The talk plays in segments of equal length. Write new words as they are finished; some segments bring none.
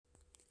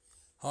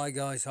Hi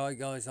guys,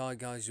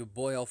 your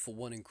boy Alpha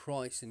One in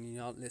Christ, and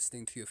you're not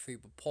listening to your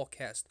favorite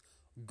podcast,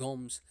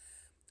 Gums.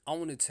 I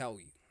want to tell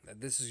you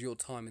that this is your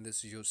time and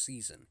this is your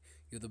season.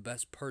 You're the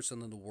best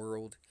person in the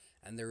world,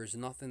 and there is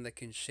nothing that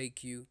can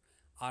shake you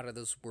out of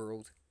this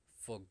world.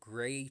 For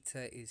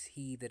greater is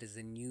He that is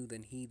in you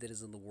than he that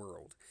is in the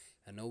world.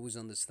 And always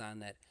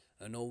understand that,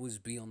 and always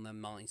be on that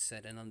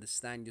mindset, and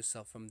understand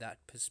yourself from that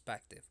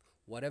perspective.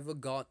 Whatever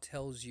God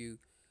tells you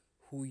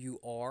who you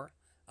are,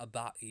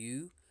 about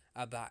you,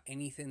 about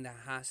anything that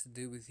has to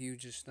do with you,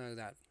 just know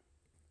that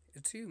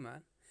it's you,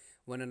 man.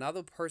 When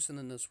another person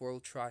in this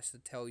world tries to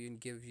tell you and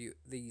give you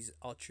these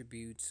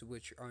attributes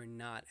which are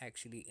not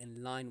actually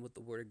in line with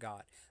the Word of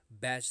God,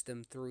 bash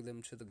them, throw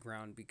them to the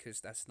ground, because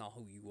that's not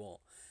who you are.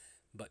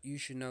 But you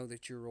should know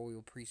that you're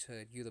royal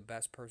priesthood. You're the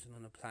best person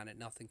on the planet.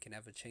 Nothing can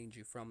ever change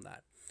you from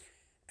that.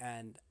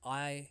 And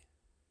I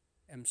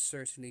am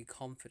certainly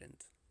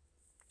confident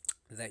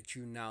that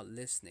you're now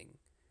listening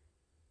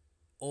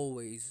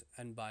always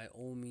and by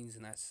all means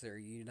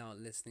necessary. You're now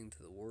listening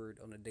to the word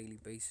on a daily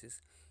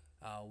basis,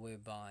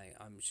 whereby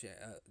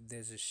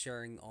there's a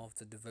sharing of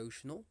the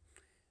devotional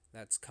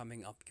that's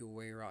coming up your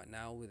way right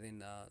now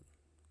within a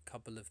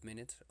couple of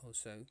minutes or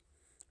so,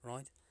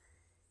 right?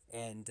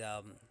 And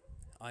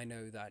I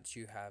know that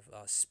you have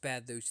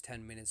spared those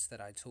 10 minutes that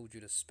I told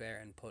you to spare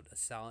and put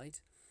aside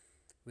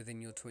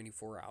within your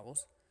 24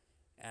 hours.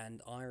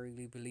 And I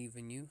really believe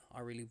in you.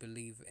 I really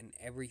believe in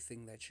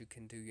everything that you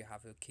can do. You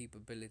have a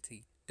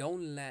capability.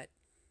 Don't let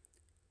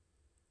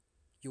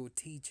your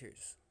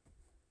teachers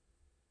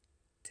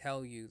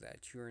tell you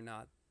that you're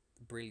not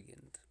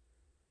brilliant.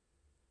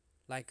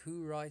 Like,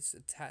 who writes a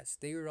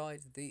test? They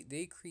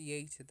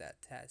created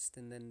that test,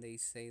 and then they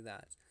say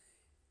that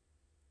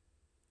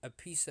a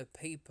piece of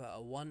paper,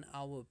 a 1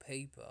 hour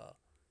paper,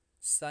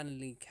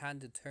 suddenly can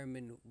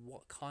determine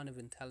what kind of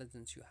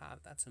intelligence you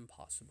have. That's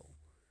impossible.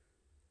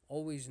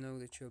 Always know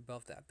that you're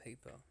above that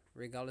paper,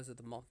 regardless of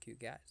the mark you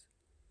get.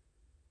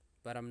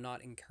 But I'm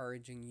not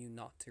encouraging you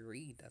not to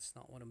read. That's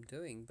not what I'm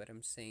doing. But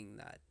I'm saying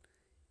that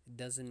it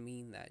doesn't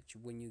mean that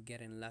when you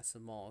get in lesser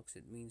marks,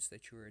 it means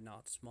that you are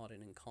not smart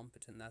and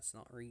incompetent. That's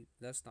not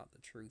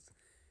the truth.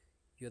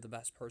 You're the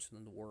best person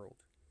in the world.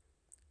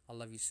 I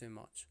love you so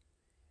much.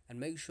 And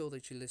make sure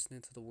that you're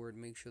listening to the word.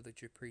 Make sure that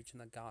you're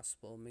preaching the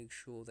gospel. Make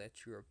sure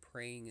that you're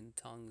praying in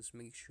tongues.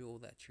 Make sure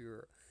that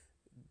you're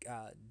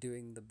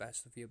doing the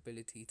best of your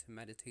ability to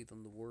meditate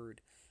on the word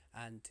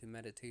and to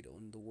meditate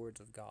on the words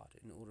of God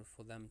in order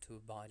for them to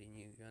abide in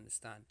you. You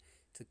understand?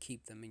 To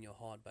keep them in your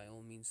heart by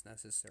all means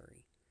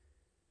necessary.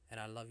 And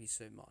I love you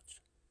so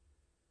much.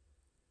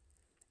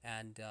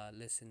 And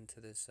listen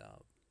to this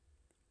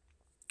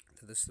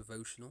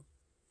devotional.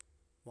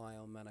 My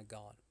old man of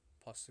God,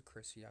 Pastor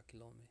Chris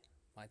Yakilome,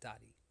 my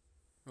daddy.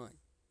 Right.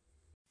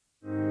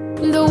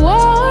 The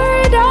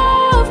word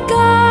of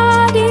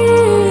God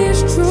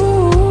is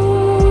true.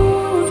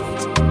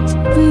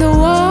 The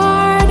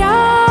word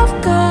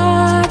of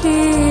God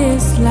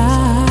is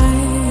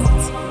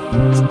light.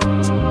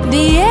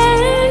 The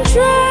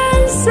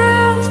entrance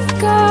of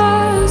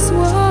God's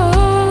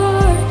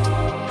word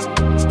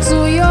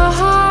to your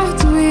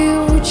heart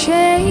will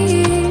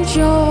change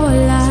your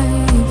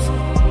life.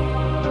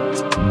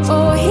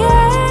 Oh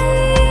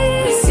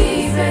yeah,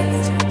 receive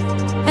it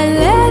and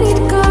let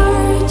it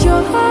guard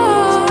your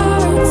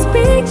heart.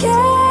 Speak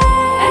it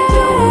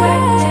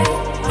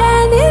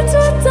and it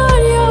will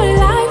turn your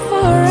life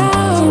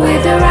around.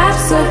 With the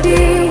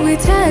rhapsody we're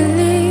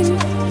telling,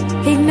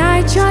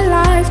 ignite your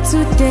life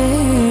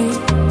today.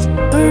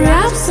 A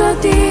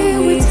rhapsody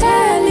we're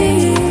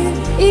telling,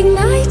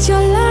 ignite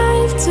your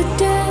life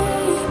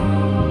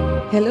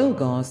today. Hello,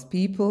 God's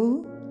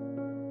people.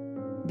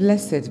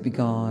 Blessed be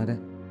God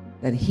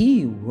that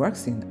He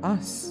works in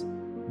us,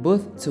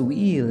 both to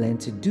will and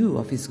to do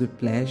of His good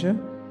pleasure,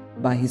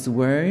 by His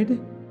word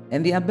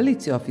and the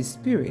ability of His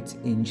Spirit,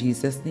 in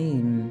Jesus'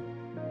 name.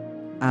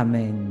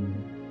 Amen.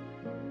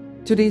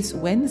 Today is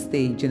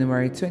Wednesday,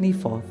 January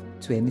 24th,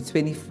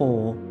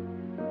 2024,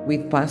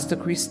 with Pastor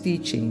Chris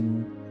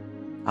teaching.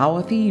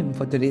 Our theme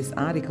for today's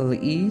article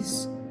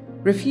is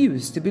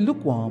Refuse to be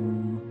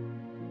lukewarm.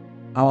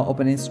 Our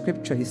opening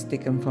scripture is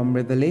taken from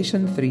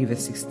Revelation 3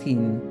 verse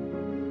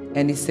 16,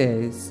 and it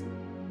says,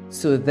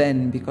 So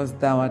then, because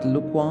thou art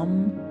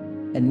lukewarm,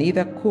 and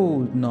neither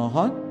cold nor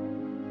hot,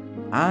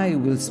 I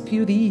will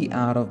spew thee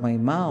out of my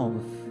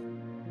mouth.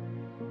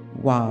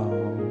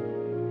 Wow.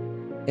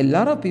 A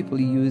lot of people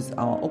use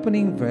our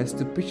opening verse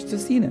to preach to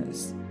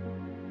sinners,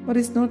 but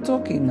it's not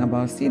talking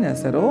about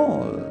sinners at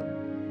all.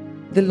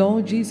 The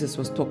Lord Jesus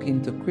was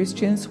talking to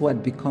Christians who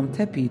had become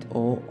tepid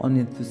or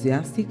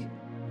unenthusiastic,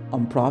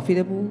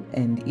 unprofitable,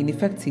 and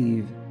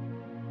ineffective.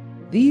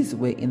 These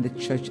were in the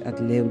church at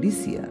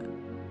Laodicea.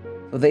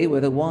 They were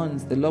the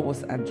ones the Lord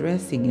was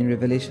addressing in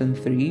Revelation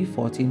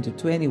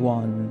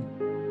 3:14-21.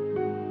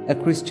 A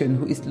Christian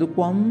who is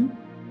lukewarm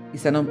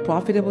is an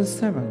unprofitable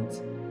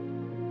servant.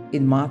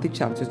 In Matthew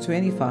chapter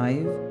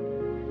 25,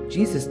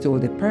 Jesus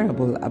told a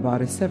parable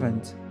about a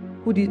servant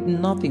who did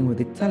nothing with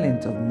the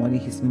talent of money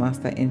his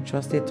master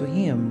entrusted to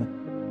him.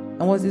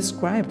 and was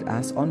described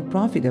as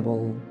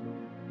unprofitable.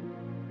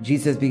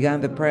 Jesus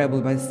began the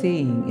parable by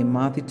saying in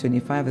Matthew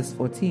 25, verse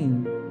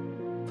 14,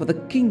 "For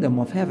the kingdom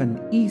of heaven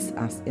is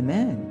as a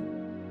man."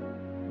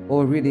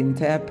 Or read the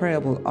entire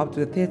parable up to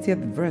the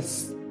 30th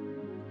verse,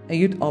 and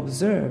you'd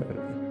observe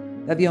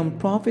that the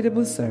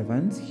unprofitable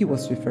servant he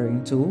was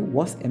referring to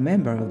was a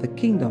member of the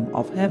kingdom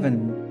of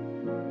heaven.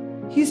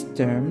 He's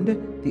termed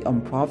the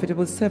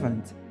unprofitable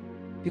servant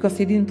because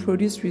he didn't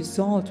produce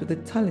results with the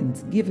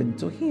talents given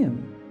to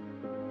him.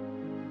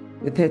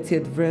 The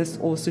 30th verse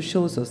also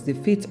shows us the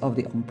fate of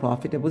the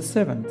unprofitable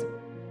servant.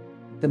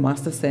 The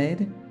master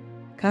said,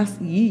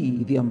 "Cast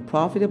ye the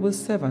unprofitable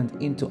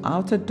servant into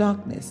outer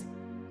darkness.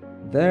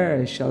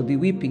 There shall be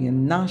weeping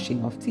and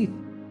gnashing of teeth."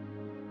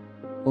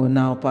 Or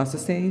now, pastor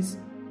says,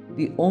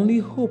 the only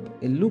hope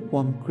a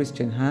lukewarm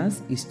Christian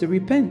has is to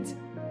repent.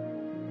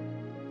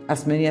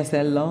 "As many as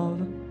I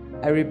love,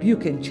 I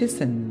rebuke and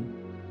chasten.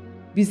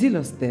 Be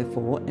zealous,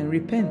 therefore, and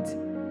repent."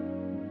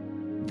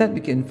 That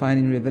we can find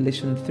in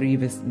Revelation 3,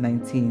 verse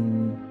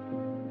 19.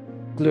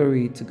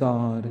 Glory to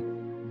God.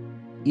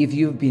 If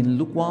you've been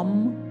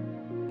lukewarm,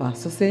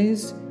 pastor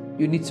says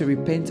you need to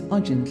repent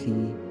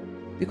urgently,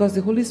 because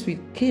the Holy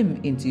Spirit came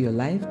into your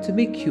life to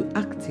make you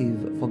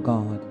active for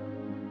God.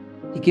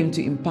 He came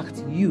to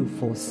impact you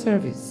for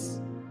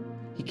service.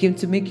 He came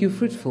to make you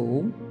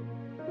fruitful,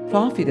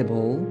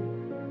 profitable,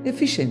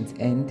 efficient,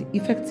 and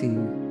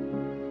effective.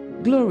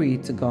 Glory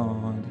to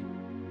God.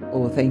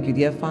 Oh, thank you,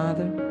 dear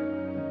Father,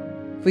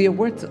 for your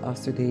word to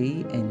us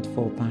today and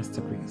for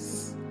Pastor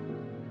Chris.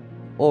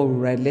 All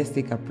right, let's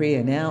take a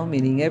prayer now,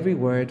 meaning every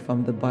word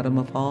from the bottom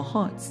of our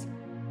hearts.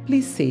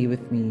 Please say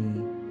with me,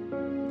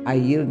 "I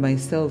yield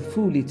myself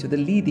fully to the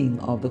leading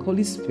of the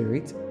Holy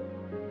Spirit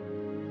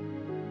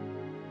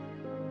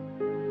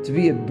to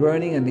be a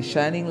burning and a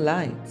shining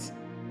light,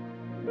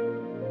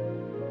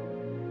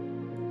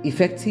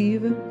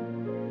 effective,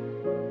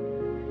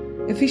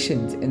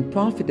 efficient, and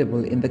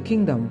profitable in the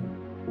kingdom.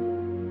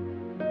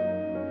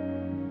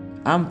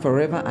 I'm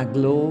forever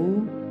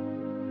aglow,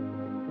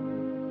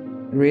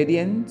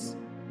 radiant,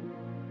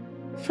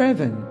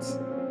 fervent,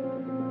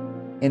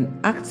 and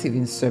active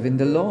in serving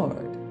the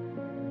Lord,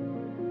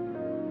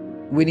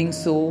 winning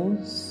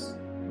souls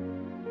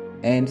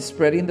and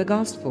spreading the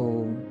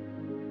gospel.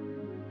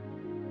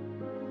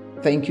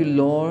 Thank you,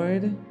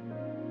 Lord,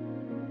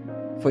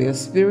 for your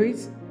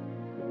Spirit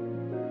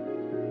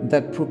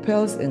that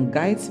propels and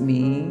guides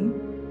me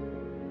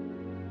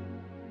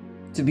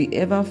to be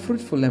ever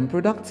fruitful and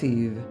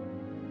productive.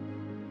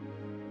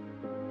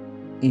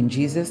 In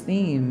Jesus'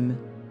 name,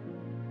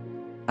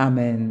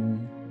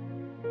 Amen."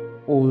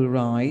 All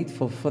right,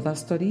 for further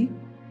study,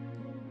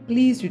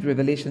 please read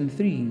Revelation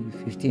 3,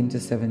 15 to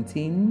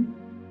 17,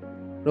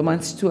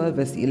 Romans 12,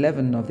 verse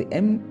 11 of the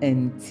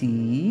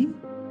MNT,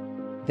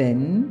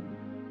 then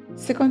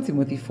 2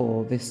 Timothy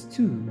 4, verse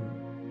 2.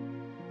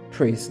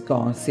 Praise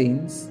God,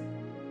 saints.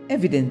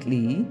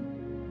 Evidently,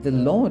 the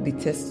Lord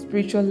detests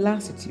spiritual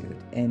lassitude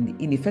and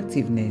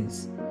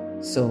ineffectiveness,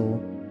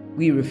 so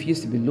we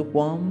refuse to be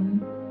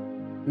lukewarm,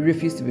 we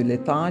refuse to be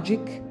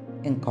lethargic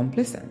and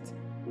complacent.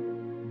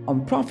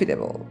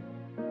 Unprofitable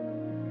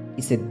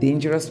is a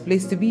dangerous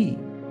place to be.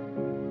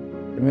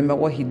 Remember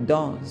what he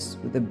does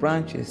with the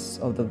branches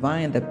of the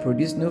vine that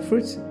produce no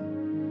fruit?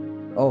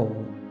 Oh,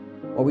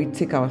 or we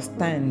take our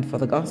stand for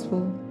the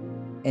gospel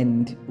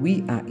and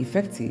we are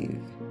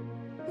effective,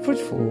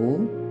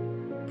 fruitful,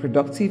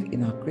 productive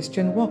in our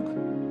Christian walk,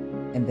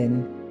 and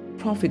then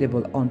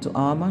profitable unto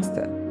our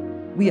Master.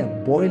 We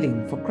are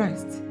boiling for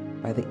Christ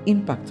by the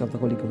impact of the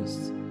Holy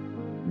Ghost.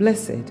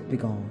 Blessed be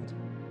God.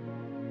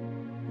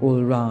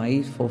 All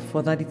right, for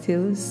further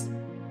details,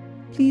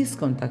 please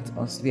contact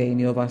us via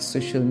any of our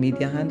social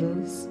media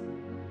handles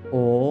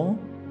or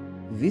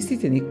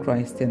visit any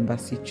Christ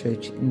Embassy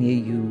church near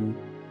you.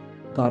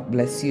 God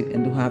bless you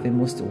and do have a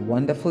most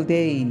wonderful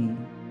day.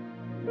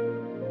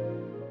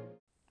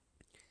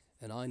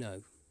 And I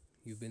know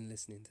you've been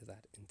listening to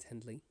that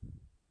intently,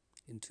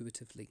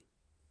 intuitively,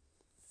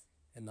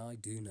 and I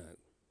do know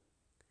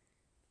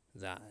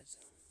that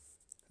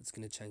it's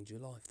going to change your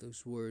life.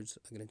 Those words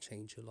are going to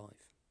change your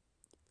life.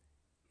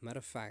 Matter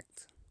of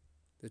fact,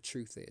 the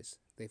truth is,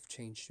 they've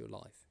changed your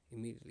life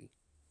immediately.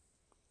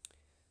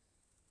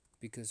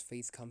 Because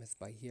faith cometh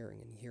by hearing,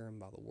 and hearing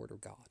by the word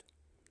of God.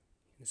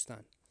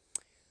 Understand?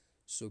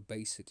 So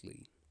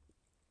basically,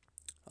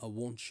 I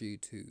want you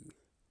to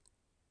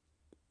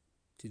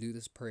do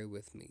this prayer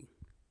with me.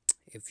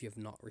 If you have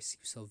not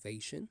received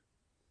salvation,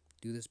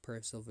 do this prayer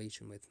of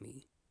salvation with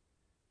me.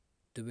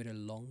 Do it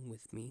along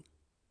with me.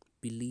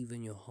 Believe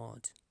in your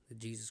heart that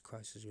Jesus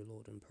Christ is your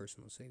Lord and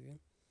personal Savior.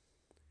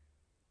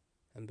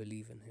 And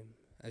believe in Him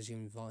as you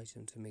invite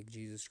Him to make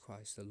Jesus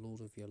Christ the Lord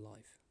of your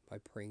life by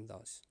praying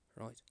thus,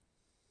 right?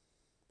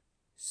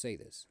 Say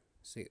this.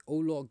 Say, "O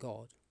Lord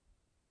God,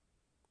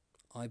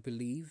 I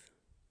believe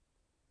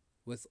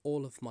with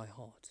all of my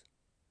heart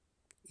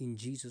in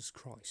Jesus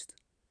Christ,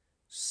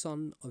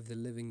 Son of the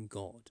living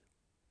God.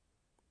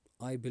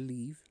 I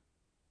believe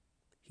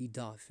He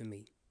died for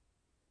me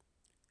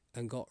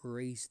and God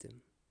raised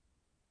Him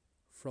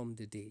from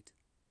the dead.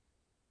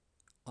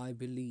 I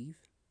believe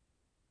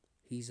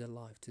he's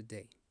alive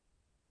today.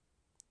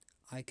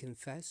 I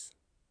confess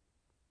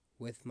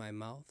with my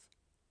mouth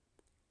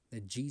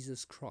that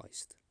Jesus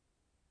Christ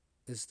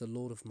is the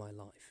Lord of my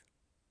life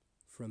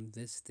from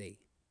this day.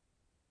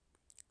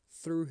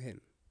 Through him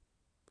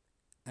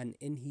and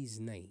in his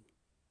name,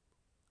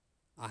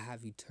 I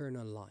have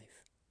eternal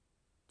life.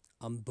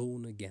 I'm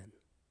born again.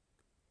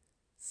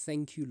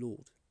 Thank you,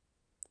 Lord,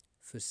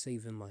 for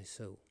saving my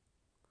soul.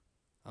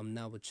 I'm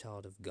now a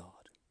child of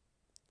God.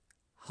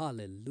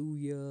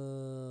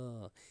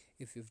 Hallelujah.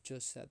 If you've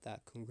just said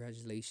that,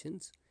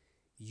 congratulations.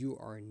 You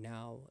are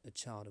now a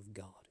child of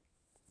God.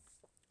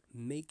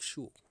 Make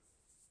sure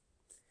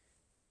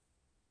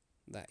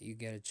that you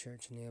get a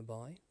church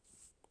nearby.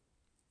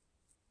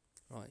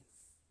 Right.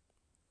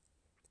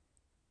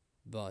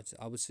 But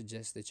I would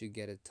suggest that you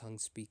get a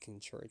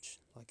tongue-speaking church,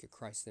 like a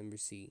Christ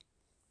Embassy.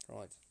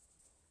 Right.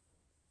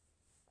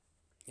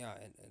 Yeah,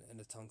 and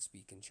a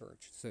tongue-speaking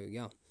church. So,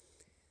 yeah,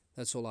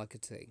 that's all I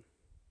could say.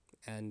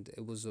 And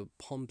it was a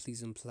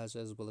pleasant pleasure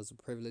as well as a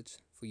privilege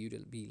for you to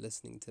be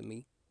listening to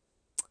me.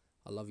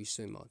 I love you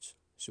so much.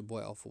 It's your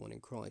boy Alpha One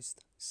in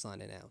Christ,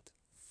 signing out.